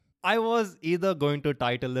I was either going to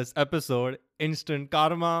title this episode Instant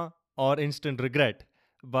Karma or Instant Regret.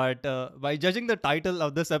 But by judging the title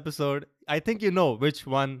of this episode, I think you know which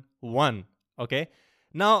one won. Okay?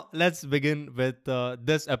 Now, let's begin with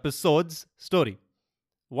this episode's story.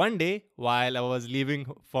 One day, while I was leaving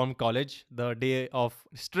from college, the day of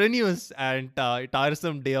strenuous and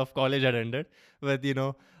tiresome day of college had ended with,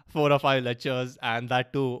 4 or 5 lectures, and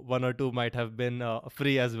that too, one or two might have been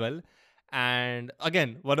free as well. And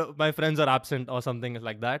again, one of my friends are absent or something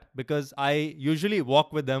like that because I usually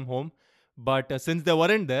walk with them home. But since they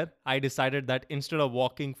weren't there, I decided that instead of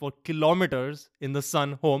walking for kilometers in the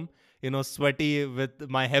sun home, sweaty with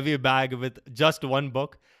my heavy bag with just one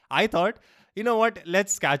book, I thought, you know what,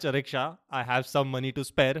 let's catch a rickshaw. I have some money to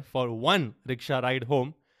spare for one rickshaw ride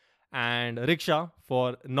home. And rickshaw,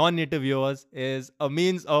 for non native viewers, is a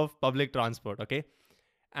means of public transport, okay?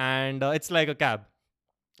 And it's like a cab,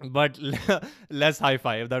 but less hi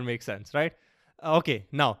fi, if that makes sense, right? Okay,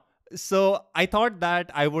 now, so I thought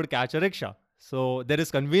that I would catch a rickshaw. So there is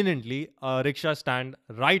conveniently a rickshaw stand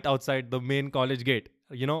right outside the main college gate,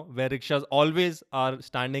 where rickshaws always are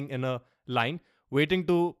standing in a line waiting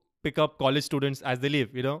to pick up college students as they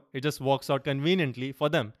leave. It just works out conveniently for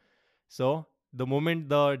them. So the moment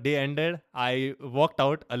the day ended, I walked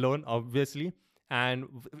out alone, obviously. And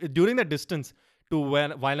during the distance to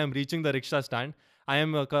while I'm reaching the rickshaw stand, I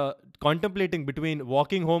am contemplating between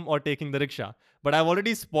walking home or taking the rickshaw. But I've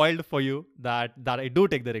already spoiled for you that I do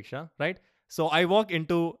take the rickshaw, right? So I walk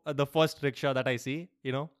into the first rickshaw that I see.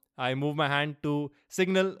 I move my hand to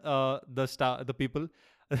signal the people,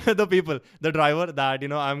 the driver, that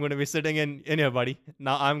I'm going to be sitting in here, buddy.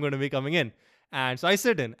 Now I'm going to be coming in. And so I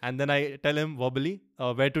sit in, and then I tell him verbally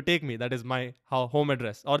where to take me. That is my home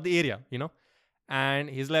address or the area. And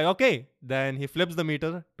he's like, okay. Then he flips the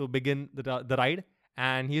meter to begin the ride,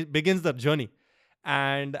 and he begins the journey.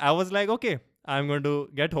 And I was like, okay, I'm going to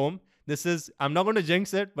get home. I'm not going to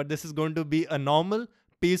jinx it, but this is going to be a normal,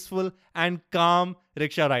 peaceful, and calm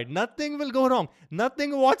rickshaw ride. Nothing will go wrong.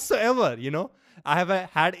 Nothing whatsoever. I have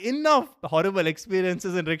had enough horrible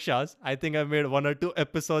experiences in rickshaws. I think I've made 1 or 2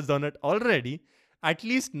 episodes on it already. At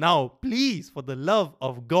least now, please, for the love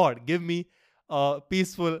of God, give me a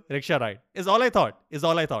peaceful rickshaw ride. Is all I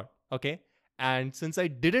thought. Okay. And since I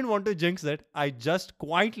didn't want to jinx it, I just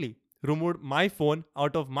quietly removed my phone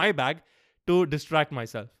out of my bag to distract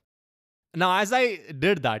myself. Now, as I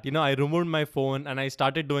did that, I removed my phone and I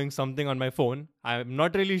started doing something on my phone. I'm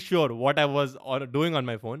not really sure what I was doing on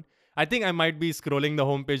my phone. I think I might be scrolling the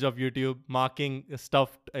homepage of YouTube, marking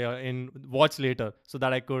stuff in watch later so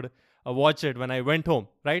that I could watch it when I went home,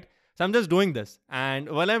 right? So I'm just doing this. And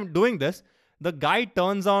while I'm doing this, the guy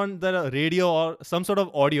turns on the radio or some sort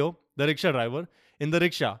of audio, the rickshaw driver, in the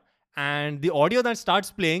rickshaw. And the audio that starts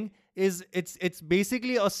playing it's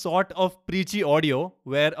basically a sort of preachy audio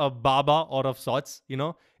where a baba or of sorts,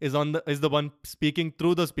 is the one speaking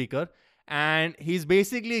through the speaker, and he's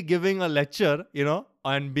basically giving a lecture,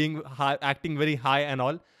 and being acting very high and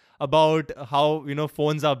all about how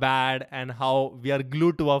phones are bad and how we are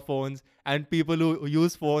glued to our phones, and people who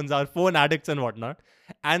use phones are phone addicts and whatnot.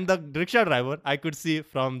 And the rickshaw driver, I could see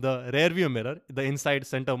from the rear view mirror, the inside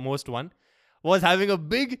center most one, was having a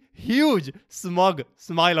big, huge, smug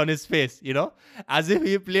smile on his face, as if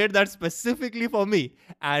he played that specifically for me.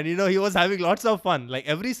 And, he was having lots of fun. Like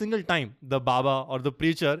every single time the Baba or the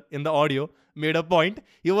preacher in the audio made a point,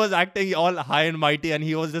 he was acting all high and mighty, and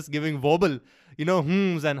he was just giving verbal,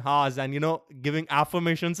 hmms and ha's, and, giving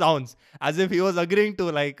affirmation sounds as if he was agreeing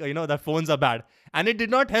to, like, that phones are bad. And it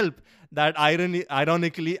did not help that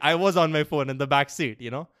ironically, I was on my phone in the back seat,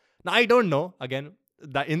 Now, I don't know, again,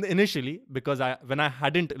 that initially, because when I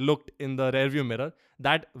hadn't looked in the rearview mirror,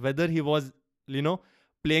 that whether he was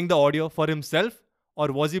playing the audio for himself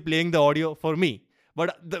or was he playing the audio for me.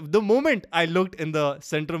 But the moment I looked in the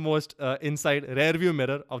centermost inside rearview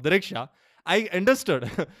mirror of the rickshaw, I understood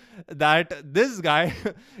that this guy,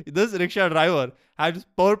 this rickshaw driver, had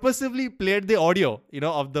purposively played the audio,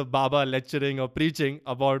 of the Baba lecturing or preaching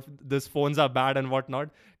about these phones are bad and whatnot,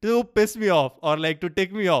 to piss me off or like to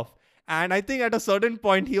tick me off. And I think at a certain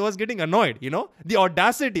point he was getting annoyed, the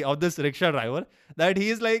audacity of this rickshaw driver, that he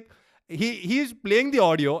is like, he's playing the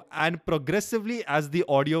audio, and progressively as the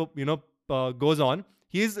audio, goes on,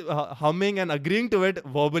 he's humming and agreeing to it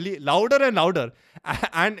verbally louder and louder.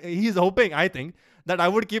 And he's hoping, I think, that I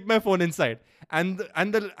would keep my phone inside. And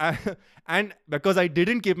because I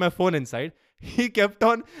didn't keep my phone inside, he kept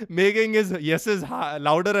on making his yeses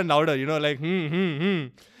louder and louder, like, hmm.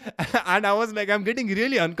 And I was like, I'm getting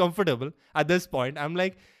really uncomfortable at this point. I'm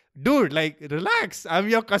like, dude, like, relax. I'm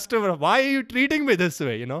your customer. Why are you treating me this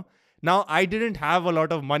way, Now, I didn't have a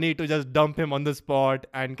lot of money to just dump him on the spot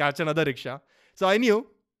and catch another rickshaw. So I knew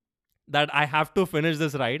that I have to finish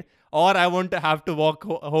this ride or I want to have to walk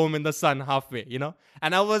home in the sun halfway,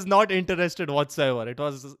 And I was not interested whatsoever. It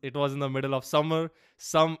was in the middle of summer,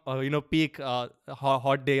 some peak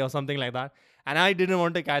hot day or something like that, and I didn't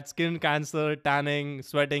want to catch skin cancer, tanning,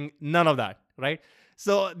 sweating, none of that, right?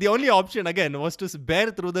 So the only option again was to bear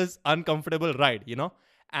through this uncomfortable ride.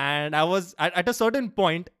 And I was at a certain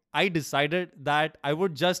point I decided that I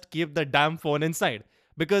would just keep the damn phone inside,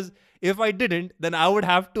 because if I didn't, then I would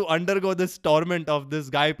have to undergo this torment of this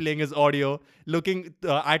guy playing his audio, looking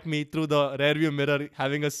at me through the rearview mirror,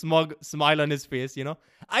 having a smug smile on his face.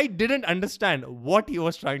 I didn't understand what he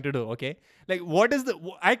was trying to do, okay? Like,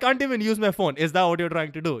 I can't even use my phone. Is that what you're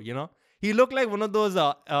trying to do? He looked like one of those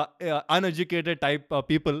uneducated type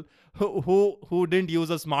people who didn't use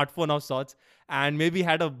a smartphone of sorts, and maybe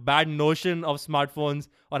had a bad notion of smartphones,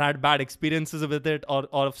 or had bad experiences with it, or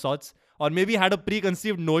of sorts, or maybe had a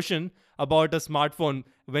preconceived notion about a smartphone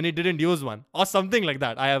when he didn't use one, or something like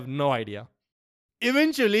that. I have no idea.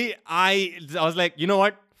 Eventually, I was like, you know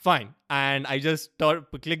what? Fine. And I just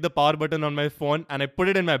clicked the power button on my phone and I put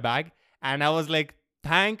it in my bag. And I was like,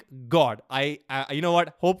 thank God. You know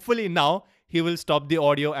what? Hopefully now he will stop the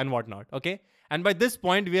audio and whatnot. Okay. And by this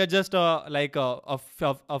point, we are just like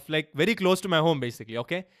very close to my home, basically.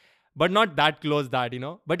 Okay. But not that close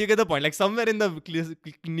but you get the point, like somewhere in the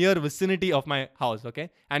near vicinity of my house. Okay.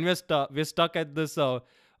 And we're stuck at this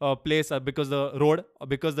place because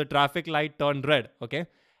the traffic light turned red. Okay.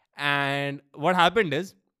 And what happened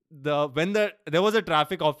is, there was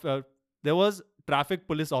a there was traffic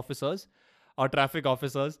police officers, or traffic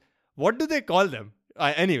officers. What do they call them?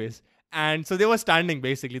 Anyways. And so they were standing,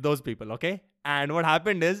 basically, those people. Okay. And what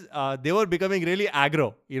happened is, they were becoming really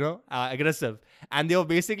aggressive. And they were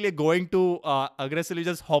basically going to aggressively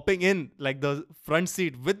just hopping in like the front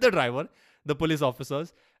seat with the driver, the police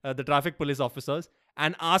officers, the traffic police officers,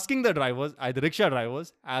 and asking the drivers, the rickshaw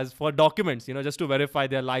drivers, as for documents, just to verify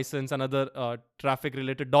their license and other traffic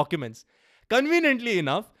related documents. Conveniently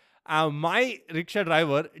enough, my rickshaw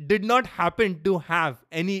driver did not happen to have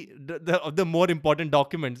any of the more important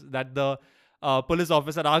documents that the police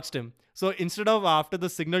officer asked him. So instead of, after the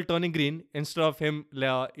signal turning green, instead of him,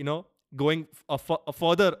 going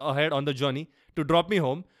further ahead on the journey to drop me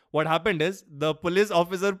home, what happened is the police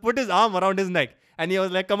officer put his arm around his neck and he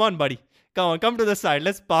was like, come on, buddy, come to the side.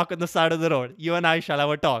 Let's park on the side of the road. You and I shall have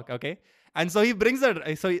a talk. Okay. And so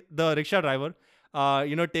the rickshaw driver,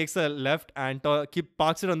 takes a left and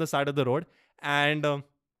parks it on the side of the road. And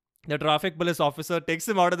the traffic police officer takes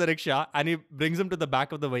him out of the rickshaw and he brings him to the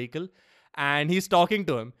back of the vehicle and he's talking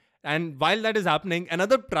to him. And while that is happening,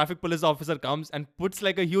 another traffic police officer comes and puts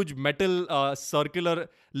like a huge metal circular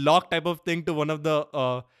lock type of thing to one of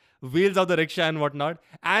the wheels of the rickshaw and whatnot.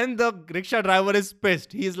 And the rickshaw driver is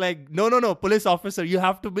pissed. He's like, no, police officer, you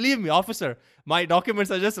have to believe me, officer. My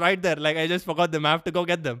documents are just right there. Like, I just forgot them. I have to go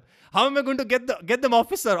get them. How am I going to get them,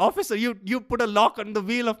 officer? Officer, you put a lock on the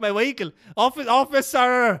wheel of my vehicle.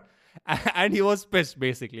 Officer. And he was pissed,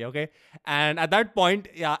 basically. Okay. And at that point,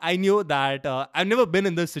 yeah, I knew that I've never been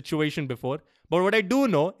in this situation before. But what I do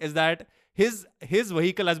know is that his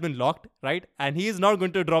vehicle has been locked, right? And he is not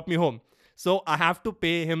going to drop me home. So I have to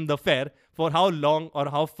pay him the fare for how long or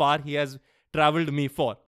how far he has traveled me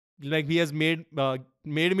for. Like, he has made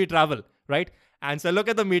me travel, right? And so I look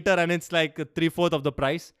at the meter and it's like 3/4 of the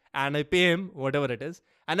price. And I pay him whatever it is.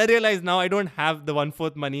 And I realize now I don't have the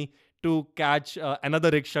 1/4 money to catch another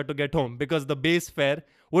rickshaw to get home, because the base fare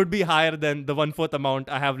would be higher than the 1/4 amount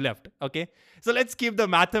I have left. Okay. So let's keep the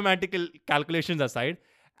mathematical calculations aside.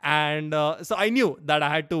 And so I knew that I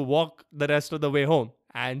had to walk the rest of the way home.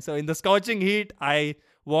 And so in the scorching heat, I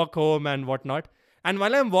walk home and whatnot. And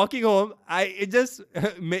while I'm walking home, this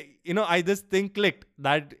thing clicked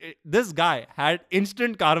that this guy had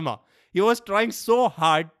instant karma. He was trying so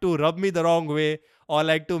hard to rub me the wrong way, or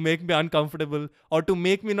like to make me uncomfortable, or to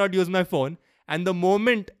make me not use my phone. And the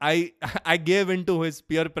moment I gave into his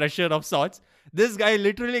peer pressure of sorts, this guy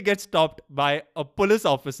literally gets stopped by a police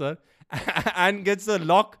officer and gets a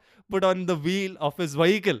lock put on the wheel of his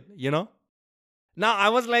vehicle. Now I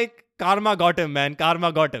was like, karma got him, man.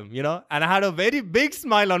 Karma got him. And I had a very big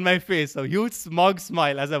smile on my face, a huge smug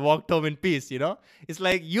smile as I walked home in peace. It's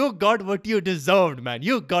like, you got what you deserved, man.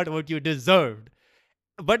 You got what you deserved.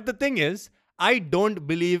 But the thing is, I don't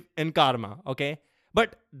believe in karma, okay?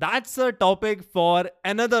 But that's a topic for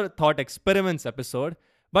another thought experiments episode.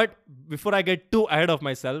 But before I get too ahead of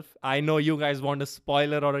myself, I know you guys want a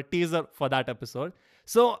spoiler or a teaser for that episode.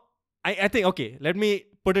 So I think, okay, let me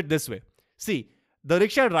put it this way. See, the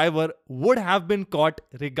rickshaw driver would have been caught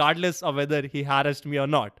regardless of whether he harassed me or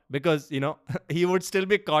not, because he would still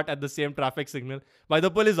be caught at the same traffic signal by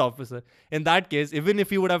the police officer. In that case, even if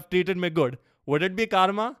he would have treated me good, would it be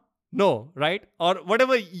karma? No, right? Or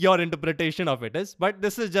whatever your interpretation of it is, but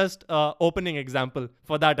this is just opening example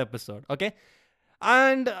for that episode. Okay.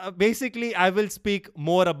 And basically, I will speak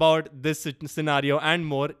more about this scenario and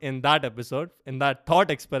more in that episode, in that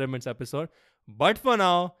thought experiments episode. But for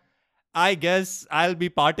now, I guess I'll be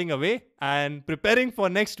parting away and preparing for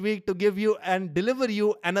next week to give you and deliver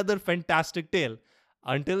you another fantastic tale.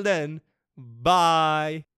 Until then, bye.